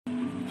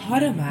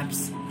Horror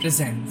Maps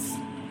presents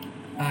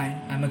I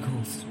Am a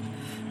Ghost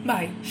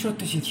by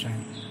Satyajit Ray.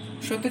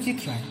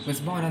 Satyajit Ray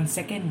was born on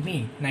 2nd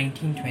May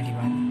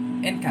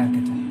 1921 in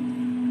Calcutta.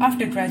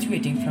 After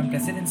graduating from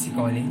Presidency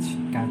College,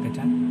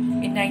 Calcutta,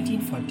 in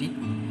 1940,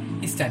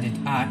 he studied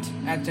art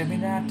at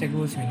Rabindranath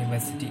Tagore's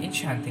University in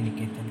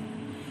Shantiniketan.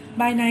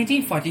 By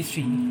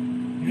 1943,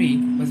 Ray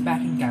was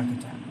back in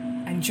Calcutta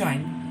and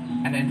joined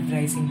an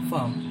advertising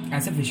firm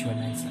as a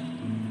visualizer.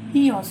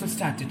 He also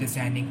started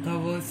designing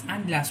covers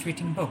and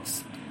illustrating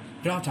books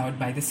brought out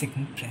by the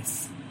Signet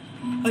Press.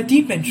 A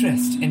deep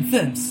interest in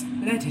films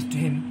led to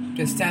him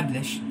to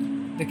establish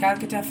the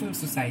Calcutta Film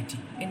Society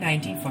in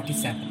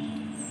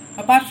 1947.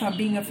 Apart from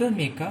being a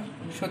filmmaker,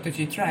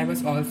 Satyajit Ray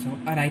was also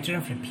a writer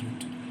of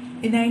repute.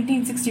 In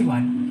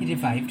 1961, he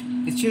revived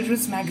the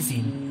children's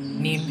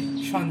magazine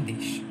named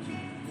Sandesh,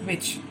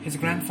 which his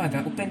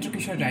grandfather Upendra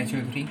Kishore Rai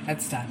Chaudhary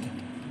had started.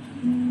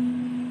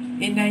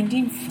 In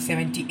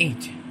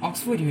 1978,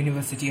 Oxford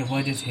University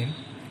awarded him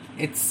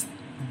its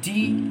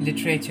D.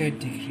 Literature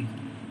degree.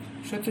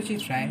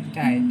 Satyajit Ray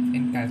died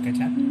in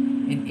Calcutta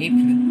in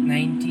April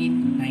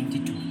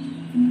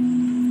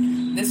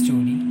 1992. This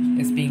story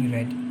is being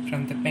read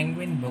from the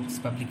Penguin Books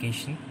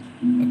publication,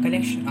 a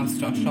collection of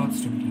short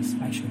stories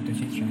by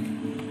Satyajit Ray.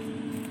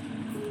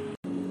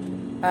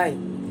 I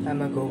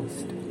am a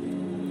ghost.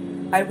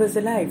 I was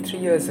alive 3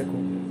 years ago.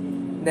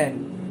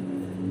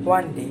 Then,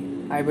 one day,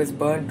 I was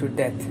burned to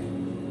death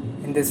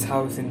in this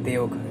house in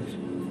Deoghar.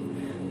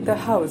 The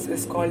house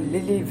is called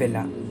Lily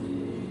Villa.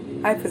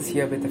 I was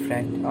here with a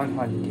friend on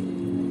holiday.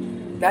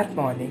 That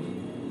morning,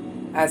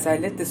 as I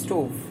lit the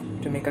stove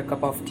to make a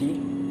cup of tea,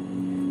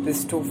 the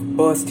stove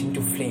burst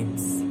into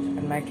flames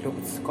and my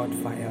clothes caught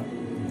fire.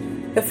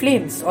 The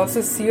flames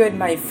also seared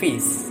my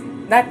face.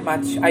 That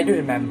much I do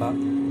remember,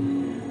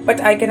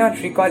 but I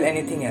cannot recall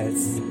anything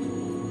else.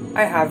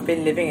 I have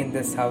been living in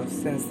this house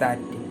since that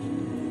day.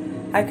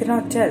 I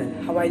cannot tell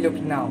how I look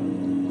now,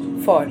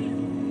 for,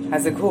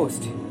 as a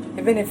ghost,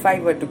 even if I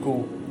were to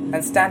go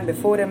and stand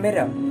before a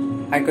mirror,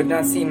 I could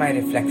not see my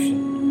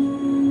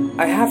reflection.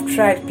 I have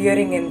tried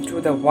peering into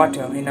the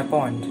water in a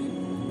pond,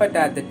 but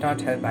that did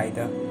not help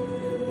either.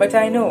 But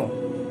I know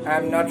I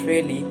am not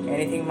really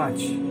anything much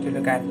to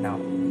look at now.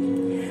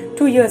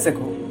 2 years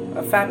ago,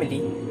 a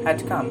family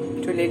had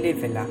come to Lily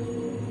Villa.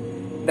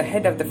 The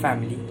head of the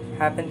family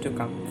happened to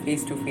come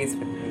face to face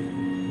with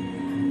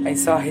me. I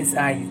saw his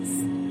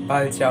eyes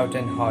bulge out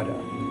in horror,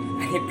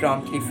 and he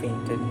promptly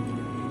fainted.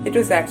 It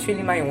was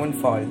actually my own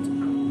fault.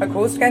 A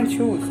ghost can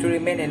choose to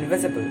remain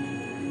invisible,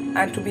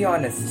 and to be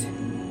honest,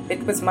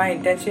 it was my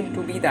intention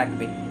to be that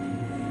way.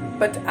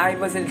 But I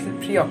was a little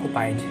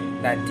preoccupied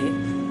that day,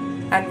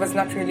 and was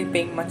not really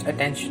paying much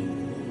attention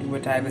to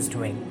what I was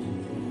doing.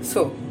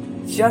 So,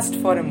 just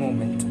for a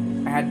moment,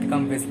 I had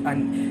become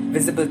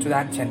visible to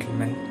that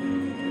gentleman.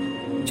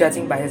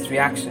 Judging by his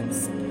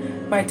reactions,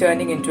 my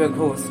turning into a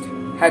ghost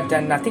had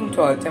done nothing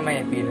to alter my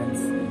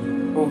appearance.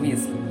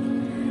 Obviously,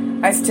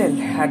 I still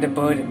had a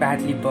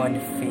badly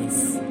burned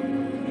face.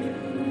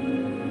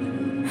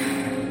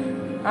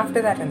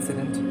 After that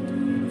incident,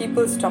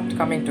 people stopped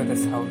coming to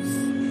this house.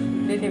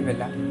 Lily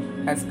Villa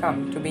has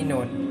come to be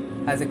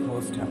known as a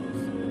ghost house.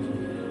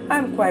 I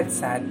am quite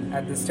sad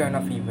at this turn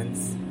of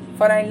events,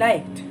 for I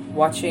liked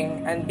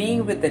watching and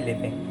being with the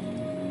living.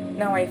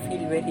 Now I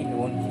feel very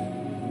lonely.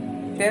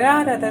 There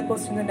are other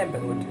ghosts in the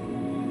neighborhood,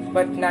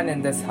 but none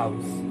in this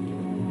house.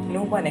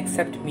 No one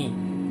except me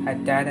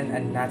had died an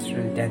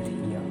unnatural death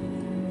here.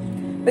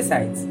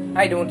 Besides,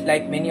 I don't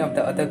like many of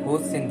the other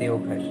ghosts in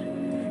Deoghar.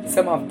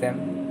 Some of them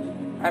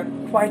are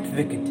quite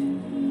wicked.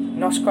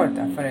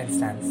 Noshkorta, for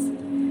instance.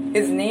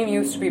 His name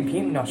used to be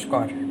Bhim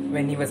Noshkor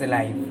when he was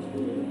alive.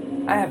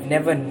 I have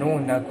never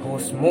known a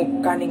ghost more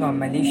cunning or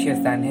malicious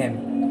than him.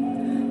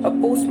 A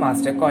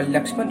postmaster called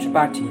Lakshman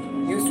Tripathi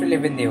used to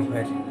live in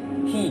Deoghar.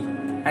 He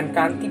and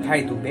Kanti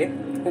Bhai Dubey,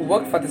 who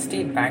worked for the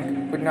State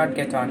Bank, could not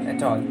get on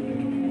at all.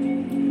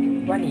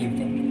 One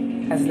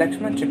evening, as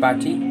Lakshman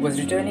Tripathi was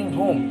returning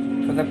home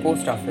from the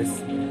post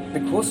office, the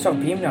ghost of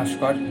Bhim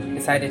Noshkor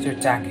decided to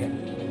attack him.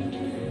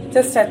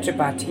 Just as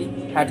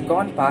Tripathi had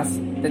gone past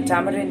the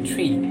tamarind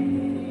tree,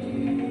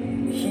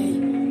 he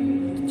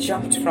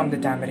jumped from the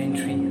tamarind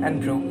tree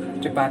and broke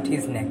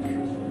Tripathi's neck.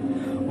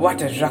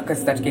 What a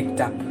ruckus that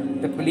kicked up!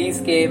 The police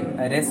came,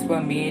 arrests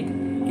were made,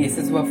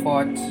 cases were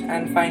fought,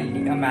 and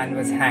finally a man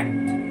was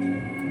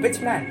hanged. Which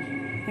man?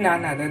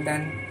 None other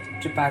than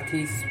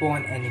Tripathi's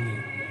sworn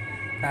enemy,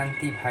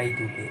 Kanti Bhai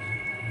Dubey.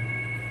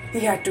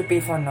 He had to pay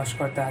for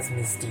Noshkorta's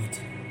misdeed.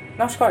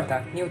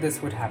 Noshkorta knew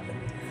this would happen,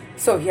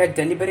 so he had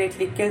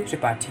deliberately killed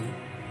Tripathi.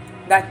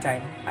 That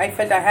time, I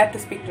felt I had to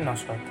speak to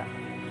Noshkorta.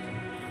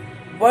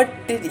 What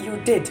you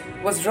did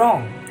was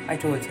wrong, I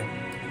told him.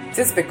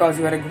 Just because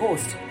you are a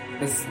ghost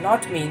does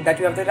not mean that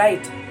you have the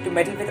right to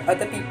meddle with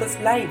other people's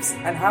lives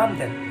and harm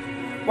them.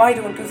 Why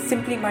don't you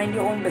simply mind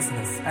your own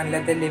business and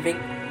let the living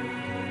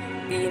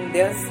be in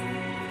theirs?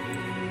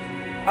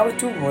 Our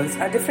two worlds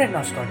are different,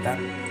 Noshkorta.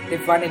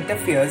 If one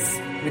interferes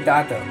with the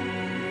other,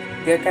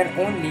 there can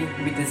only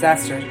be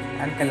disaster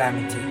and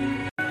calamity.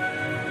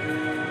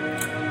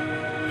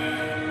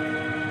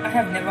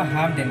 have never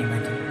harmed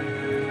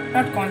anybody,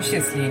 not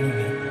consciously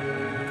anyway.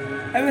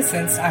 Ever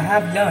since I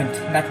have learnt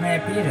that my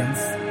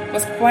appearance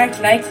was quite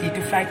likely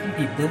to frighten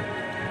people,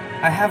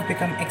 I have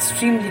become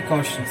extremely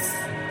cautious.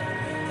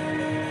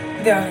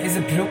 There is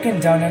a broken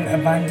down and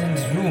abandoned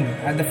room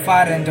at the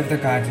far end of the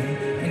garden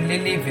in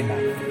Lily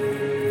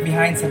Villa,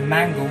 behind some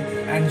mango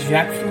and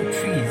jackfruit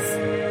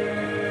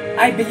trees.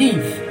 I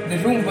believe the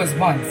room was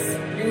once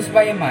used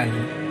by a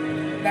Mali.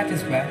 That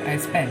is where I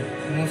spend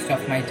most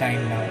of my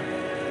time now.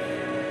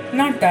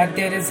 Not that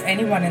there is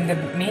anyone in the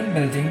main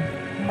building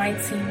who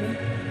might see me.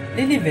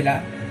 Lily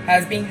Villa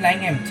has been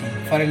lying empty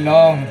for a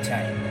long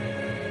time.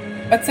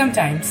 But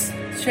sometimes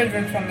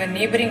children from the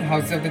neighboring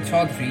house of the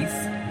Chaudhrys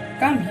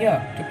come here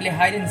to play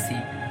hide and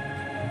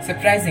seek.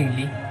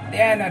 Surprisingly,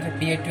 they are not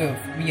appear to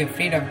be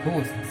afraid of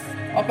ghosts,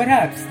 or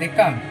perhaps they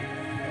come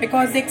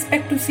because they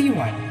expect to see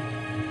one.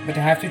 But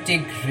I have to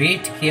take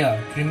great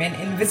care to remain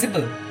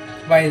invisible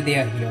while they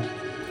are here.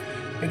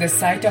 If the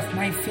sight of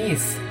my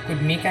face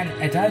could make an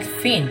adult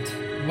faint,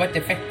 what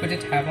effect could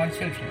it have on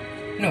children?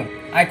 No,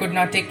 I could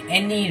not take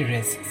any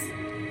risks.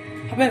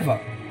 However,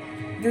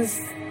 this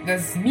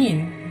does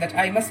mean that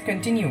I must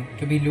continue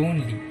to be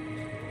lonely.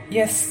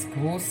 Yes,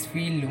 ghosts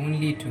feel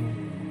lonely too.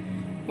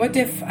 What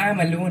if I am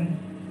alone?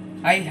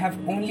 I have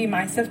only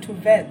myself to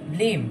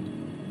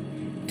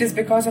blame. It is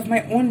because of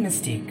my own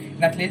mistake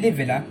that Lily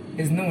Villa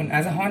is known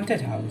as a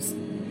haunted house.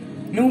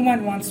 No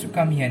one wants to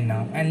come here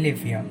now and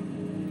live here.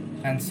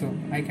 And so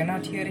I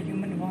cannot hear a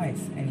human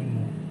voice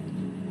anymore.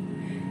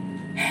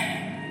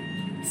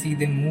 See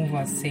them move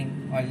or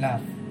sing or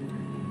laugh.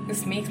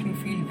 This makes me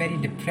feel very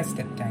depressed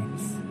at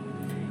times.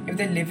 If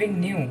the living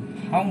knew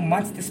how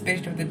much the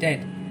spirit of the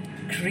dead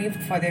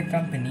craved for their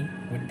company,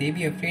 would they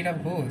be afraid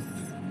of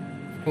ghosts?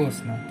 Of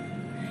course not.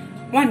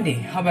 One day,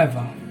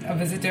 however, a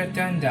visitor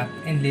turned up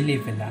in Lily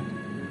Villa.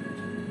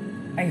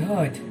 I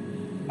heard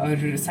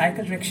a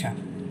cycle rickshaw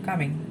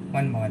coming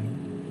one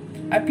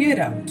morning. I peered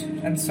out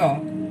and saw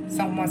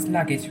someone's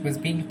luggage was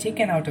being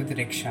taken out of the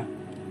rickshaw.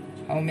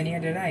 How many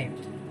had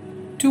arrived?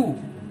 2,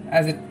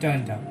 as it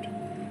turned out.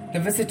 The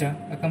visitor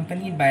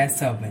accompanied by a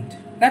servant.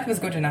 That was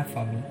good enough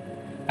for me.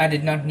 I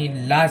did not need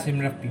a large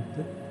number of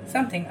people.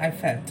 Something I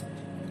felt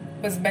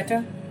was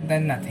better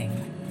than nothing.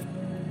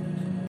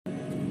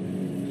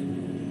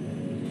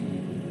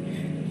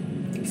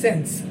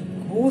 Since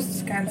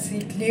ghosts can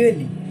see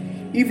clearly,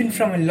 even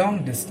from a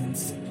long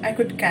distance, I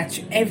could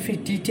catch every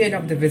detail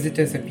of the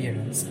visitor's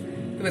appearance.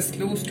 He was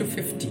close to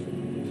 50.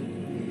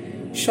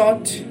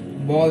 Short,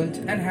 bald,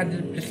 and had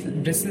a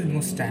bristled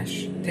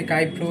moustache, thick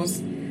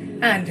eyebrows,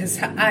 and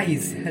his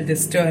eyes held a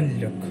stern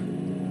look.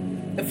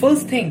 The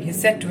first thing he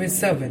said to his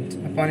servant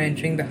upon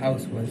entering the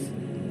house was,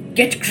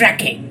 "Get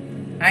cracking!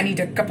 I need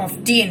a cup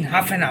of tea in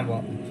half an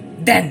hour.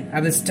 Then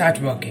I will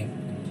start working."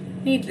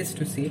 Needless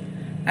to say,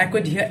 I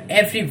could hear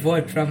every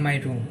word from my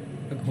room.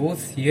 A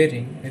ghost's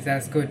hearing is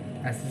as good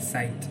as his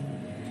sight.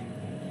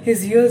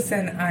 His ears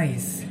and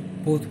eyes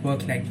both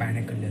work like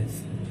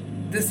binoculars.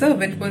 The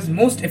servant was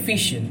most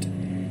efficient.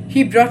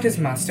 He brought his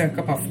master a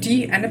cup of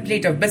tea and a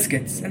plate of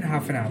biscuits in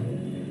half an hour.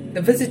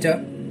 The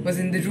visitor was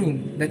in the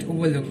room that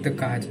overlooked the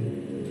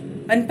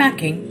garden,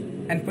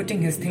 unpacking and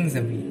putting his things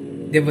away.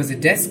 There was a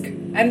desk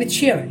and a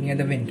chair near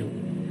the window.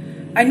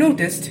 I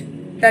noticed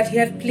that he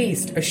had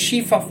placed a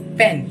sheaf of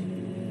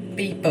pen,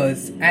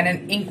 papers, and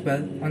an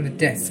inkwell on the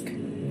desk.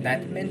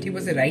 That meant he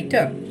was a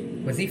writer.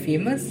 Was he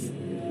famous?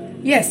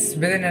 Yes,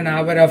 within an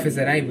hour of his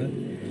arrival,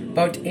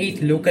 about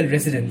 8 local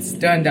residents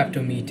turned up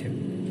to meet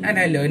him, and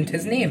I learned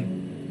his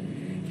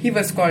name. He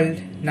was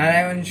called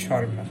Narayan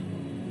Sharma.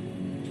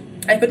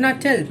 I could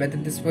not tell whether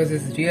this was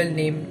his real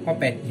name or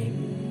pet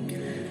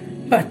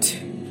name, but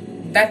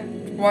that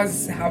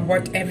was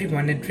what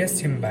everyone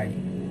addressed him by.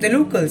 The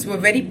locals were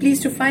very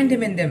pleased to find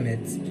him in their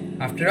midst.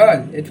 After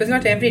all, it was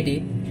not every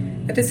day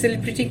that a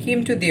celebrity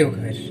came to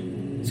Deoghar.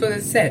 So they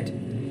said,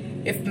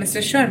 if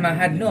Mr. Sharma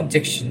had no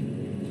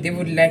objection, they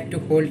would like to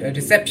hold a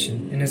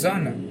reception in his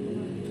honor.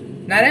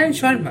 Narayan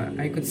Sharma,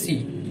 I could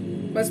see,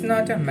 was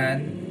not a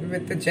man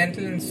with a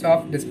gentle and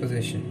soft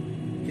disposition.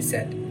 He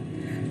said,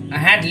 "I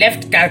had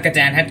left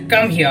Calcutta and had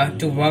come here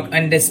to work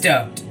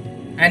undisturbed,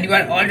 and you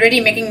are already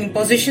making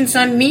impositions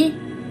on me?"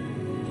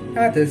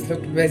 Others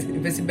looked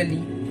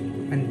visibly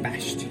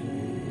unabashed.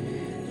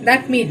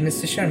 That made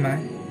Mr. Sharma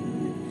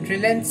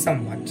relent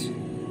somewhat.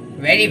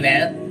 "Very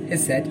well," he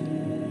said.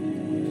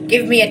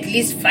 "Give me at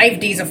least 5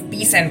 days of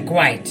peace and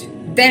quiet.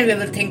 Then we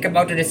will think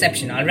about a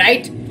reception,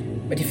 alright?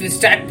 But if you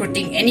start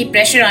putting any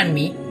pressure on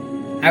me,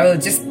 I will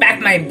just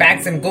pack my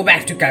bags and go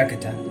back to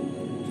Calcutta."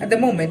 At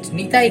the moment,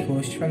 Nitai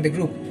Ghosh from the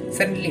group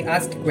suddenly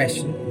asked a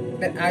question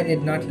that I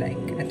did not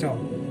like at all.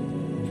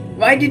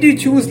 "Why did you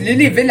choose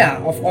Lily Villa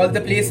of all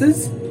the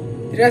places?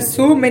 There are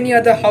so many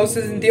other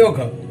houses in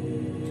Deoghar."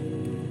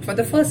 For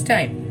the first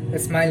time, a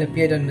smile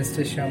appeared on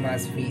Mr.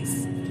 Sharma's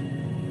face.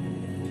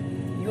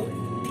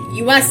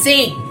 You are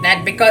saying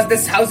that because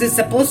this house is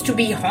supposed to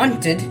be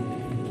haunted,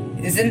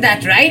 isn't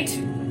that right?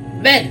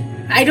 Well,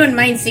 I don't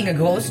mind seeing a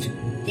ghost.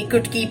 He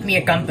could keep me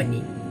a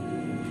company.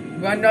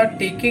 You are not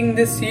taking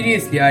this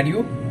seriously, are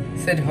you?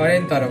 said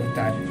Horen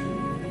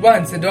Taravdar.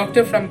 Once a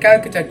doctor from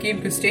Calcutta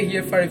came to stay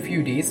here for a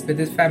few days with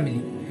his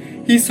family.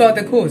 He saw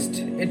the ghost.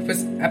 It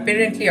was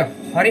apparently a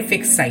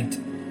horrific sight.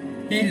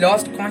 He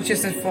lost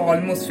consciousness for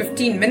almost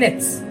 15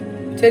 minutes.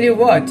 Tell you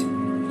what,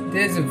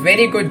 there is a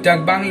very good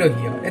duck bungalow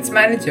here. Its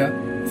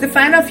manager is a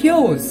fan of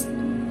yours.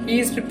 He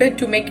is prepared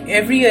to make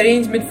every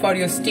arrangement for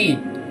your stay.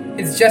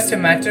 It's just a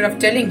matter of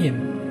telling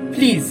him,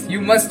 please, you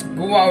must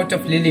go out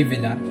of Lily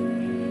Villa.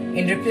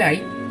 In reply,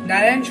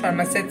 Narayan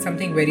Sharma said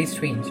something very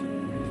strange.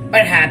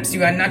 Perhaps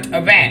you are not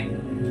aware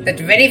that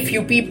very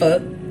few people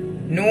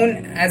know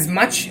as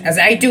much as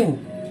I do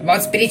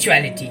about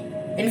spirituality.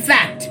 In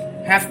fact,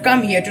 I have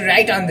come here to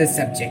write on this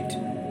subject.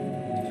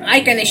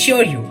 I can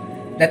assure you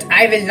that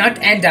I will not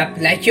end up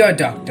like your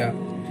doctor.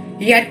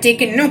 He had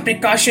taken no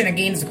precaution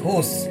against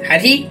ghosts,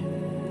 had he?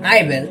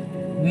 I will.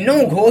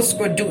 No ghost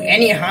could do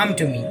any harm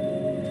to me.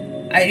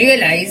 I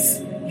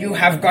realize you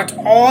have got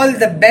all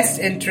the best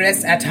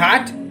interests at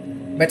heart,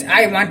 but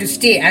I want to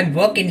stay and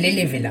work in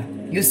Lily Villa.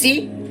 You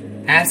see,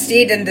 I have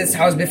stayed in this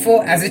house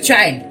before as a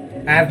child.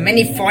 I have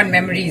many fond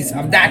memories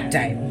of that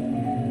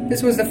time.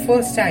 This was the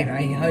first time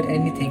I heard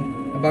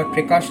anything about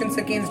precautions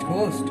against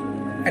ghosts.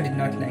 I did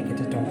not like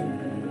it at all.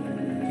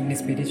 In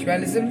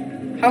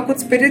spiritualism, how could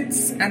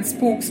spirits and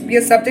spooks be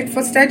a subject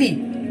for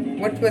study?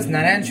 What was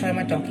Narayan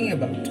Sharma talking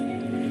about?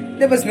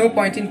 There was no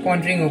point in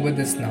pondering over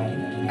this now.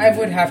 I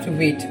would have to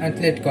wait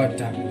until it got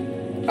dark.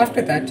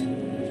 After that,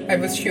 I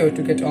was sure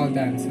to get all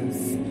the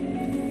answers.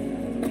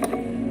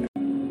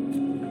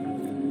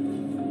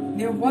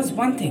 There was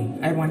one thing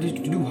I wanted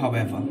to do,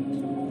 however.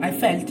 I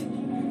felt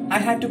I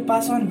had to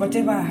pass on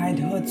whatever I had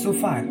heard so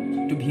far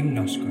to Bhim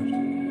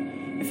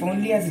Noshkar, if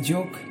only as a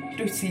joke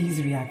to see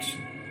his reaction.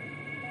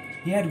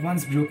 He had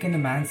once broken a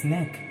man's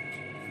neck.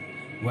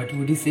 What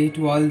would he say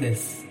to all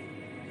this?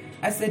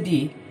 As the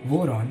day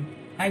wore on,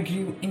 I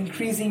grew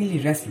increasingly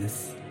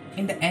restless.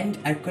 In the end,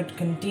 I could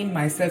contain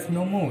myself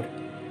no more.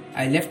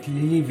 I left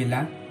Lily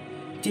Villa,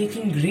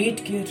 taking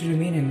great care to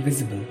remain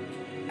invisible,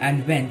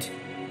 and went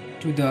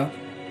to the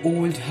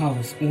old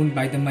house owned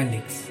by the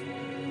Maliks.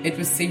 It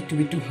was said to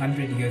be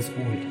 200 years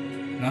old.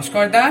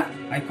 Noshkarda,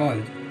 I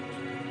called.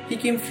 He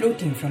came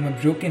floating from a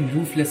broken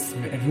roofless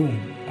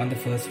room on the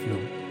first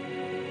floor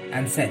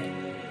and said,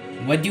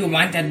 "What do you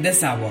want at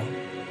this hour?"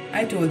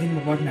 I told him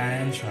about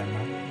Narayan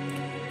Sharma.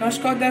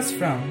 Noshkarda's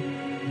frown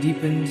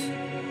deepened.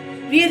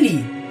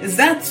 "Really? Is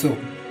that so?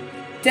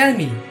 Tell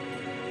me,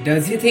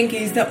 does he think he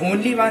is the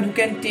only one who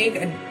can take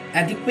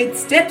adequate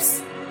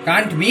steps?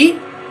 Can't we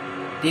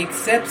take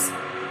steps?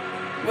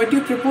 What do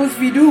you propose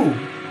we do?"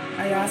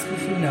 I asked a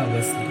little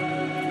nervously.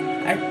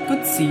 I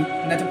could see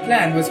that a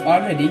plan was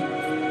already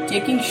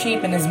taking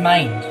shape in his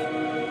mind.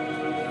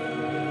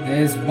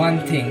 There is one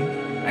thing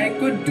I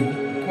could do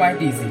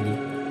quite easily.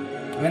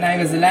 When I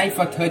was alive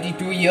for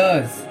 32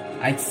 years,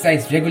 I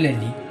exercised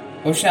regularly.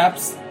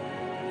 Push-ups,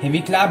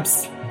 heavy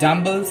clubs,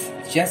 dumbbells,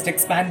 chest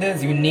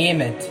expanders, you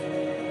name it.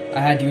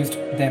 I had used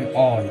them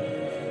all.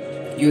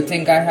 You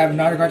think I have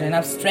not got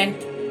enough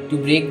strength to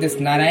break this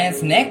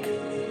Narayan's neck?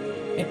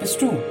 It was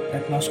true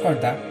that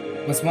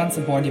Noshkarda was once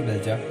a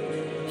bodybuilder.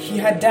 He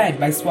had died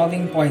by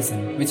swallowing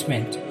poison, which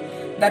meant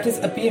that his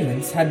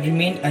appearance had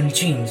remained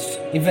unchanged.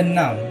 Even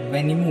now,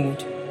 when he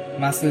moved,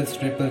 muscles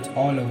rippled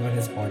all over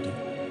his body.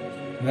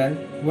 Well,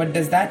 what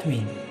does that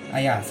mean?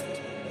 I asked.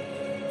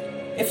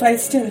 If I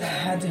still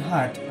had a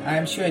heart, I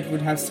am sure it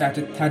would have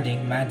started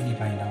thudding madly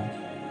by now.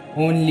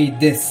 Only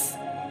this.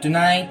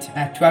 Tonight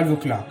at 12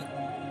 o'clock,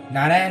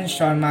 Narayan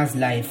Sharma's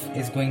life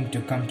is going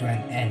to come to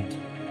an end.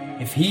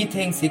 If he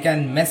thinks he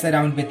can mess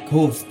around with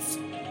ghosts,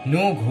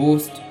 no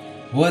ghost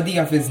worthy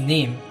of his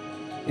name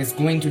is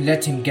going to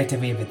let him get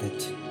away with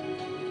it.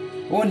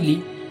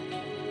 Only,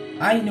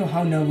 I know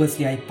how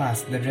nervously I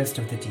passed the rest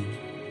of the day.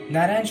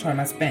 Narayan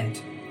Sharma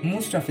spent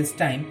most of his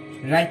time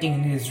writing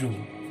in his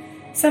room.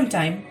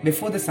 Sometime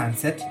before the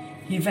sunset,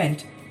 he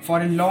went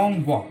for a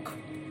long walk.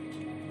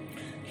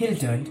 He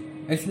returned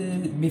a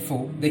little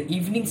before the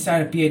evening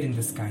star appeared in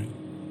the sky.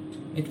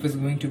 It was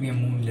going to be a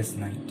moonless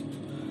night.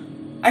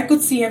 I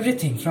could see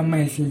everything from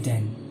my little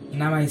den.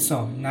 Now I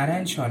saw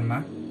Narayan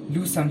Sharma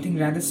do something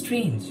rather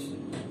strange.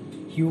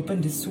 He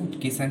opened his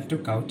suitcase and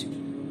took out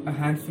a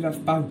handful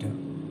of powder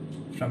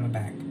from a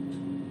bag.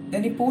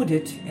 Then he poured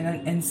it in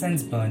an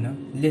incense burner,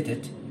 lit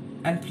it,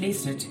 and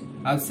placed it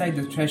outside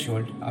the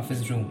threshold of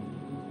his room.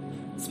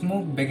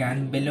 Smoke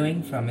began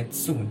billowing from it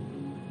soon,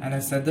 and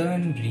a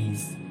southern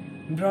breeze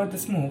brought the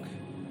smoke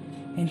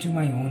into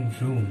my own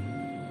room.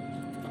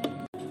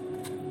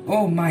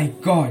 Oh my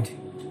God!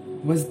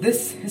 Was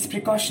this his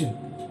precaution?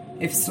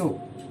 If so,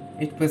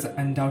 it was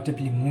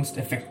undoubtedly most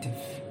effective.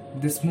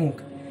 The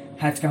smoke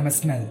had come a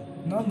smell.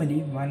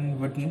 Normally, one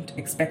wouldn't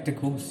expect a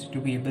ghost to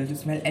be able to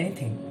smell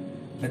anything,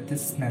 but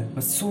this smell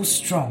was so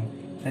strong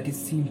that it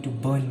seemed to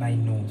burn my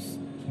nose,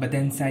 but the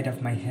inside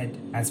of my head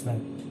as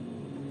well.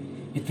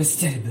 It was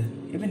terrible.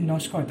 Even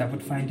Noshkarda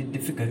would find it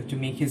difficult to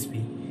make his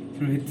way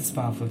through this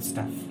powerful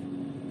stuff.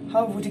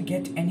 How would he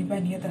get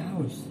anywhere near the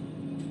house?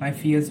 My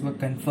fears were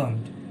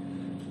confirmed.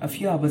 A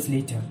few hours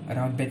later,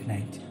 around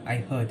midnight, I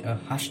heard a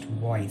hushed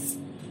voice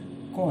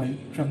call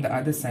from the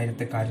other side of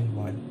the garden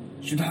wall.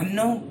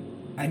 Shudhanno,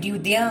 are you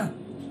there?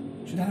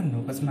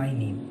 Shudhanno was my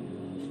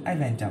name. I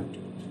went out.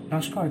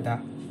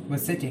 Noshkorda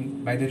was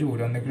sitting by the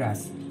road on the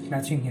grass,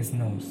 clutching his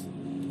nose.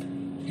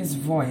 His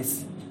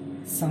voice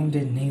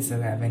sounded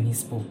nasal when he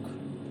spoke.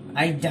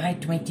 I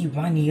died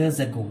 21 years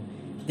ago.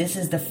 This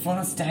is the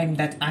first time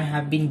that I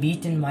have been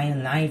beaten by a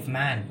live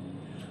man.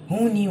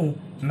 Who knew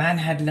man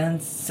had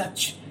learned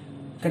such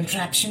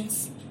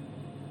contraptions?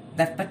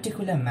 That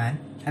particular man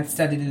had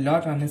studied a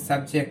lot on his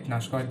subject,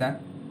 Noshkorda.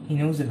 He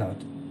knows a lot.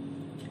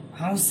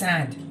 How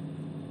sad.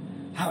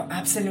 How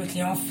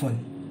absolutely awful.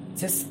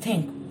 Just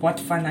think what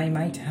fun I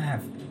might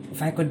have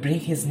if I could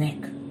break his neck.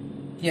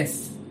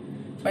 Yes,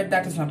 but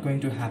that is not going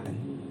to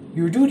happen.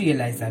 You do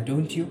realize that,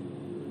 don't you?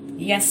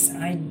 Yes,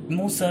 I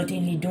most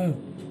certainly do.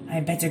 I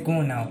better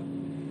go now.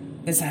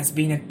 This has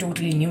been a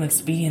totally new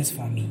experience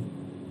for me.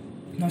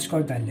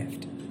 Noshkorda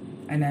left,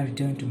 and I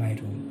returned to my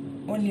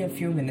room. Only a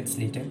few minutes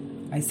later,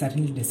 I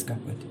suddenly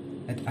discovered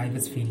that I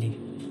was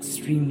feeling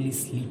extremely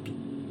sleepy.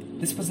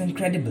 This was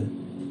incredible,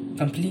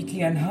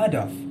 completely unheard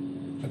of.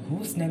 A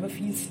ghost never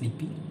feels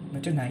sleepy,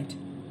 but tonight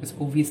was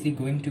obviously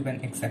going to be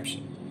an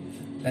exception.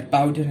 That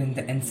powder in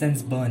the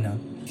incense burner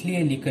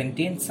clearly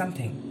contained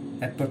something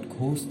that put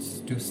ghosts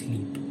to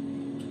sleep,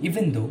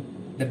 even though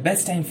the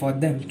best time for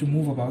them to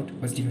move about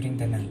was during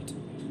the night.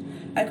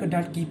 I could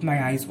not keep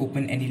my eyes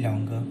open any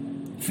longer.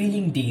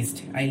 Feeling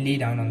dazed, I lay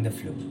down on the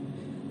floor.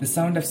 The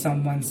sound of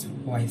someone's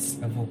voice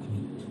awoke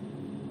me.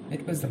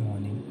 It was the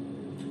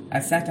morning. I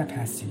sat up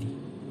hastily.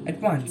 At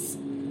once,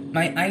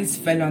 my eyes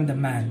fell on the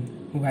man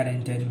who had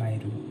entered my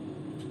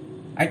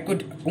room. I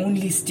could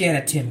only stare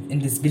at him in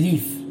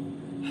disbelief.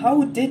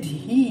 How did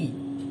he?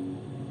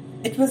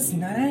 It was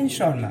Narayan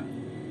Sharma.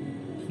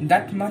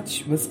 That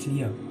much was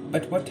clear.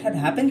 But what had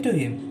happened to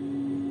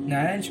him?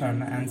 Narayan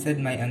Sharma answered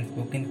my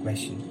unspoken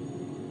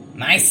question.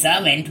 My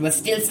servant was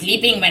still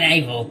sleeping when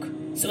I woke,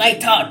 so I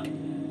thought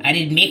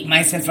I'd make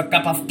myself a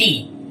cup of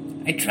tea.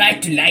 I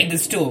tried to light the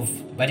stove,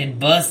 but it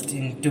burst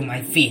into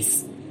my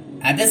face.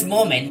 At this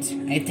moment,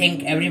 I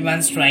think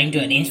everyone's trying to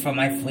arrange for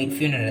my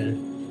funeral.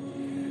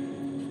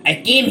 I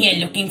came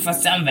here looking for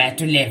somewhere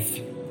to live.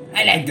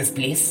 I like this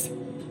place.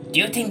 Do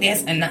you think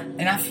there's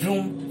enough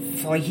room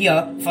for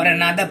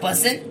another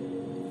person?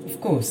 Of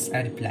course,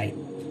 I replied,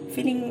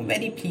 feeling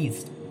very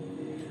pleased.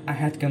 I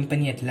had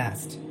company at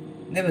last.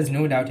 There was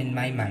no doubt in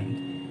my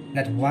mind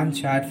that one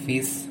charred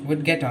face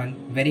would get on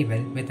very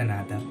well with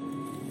another.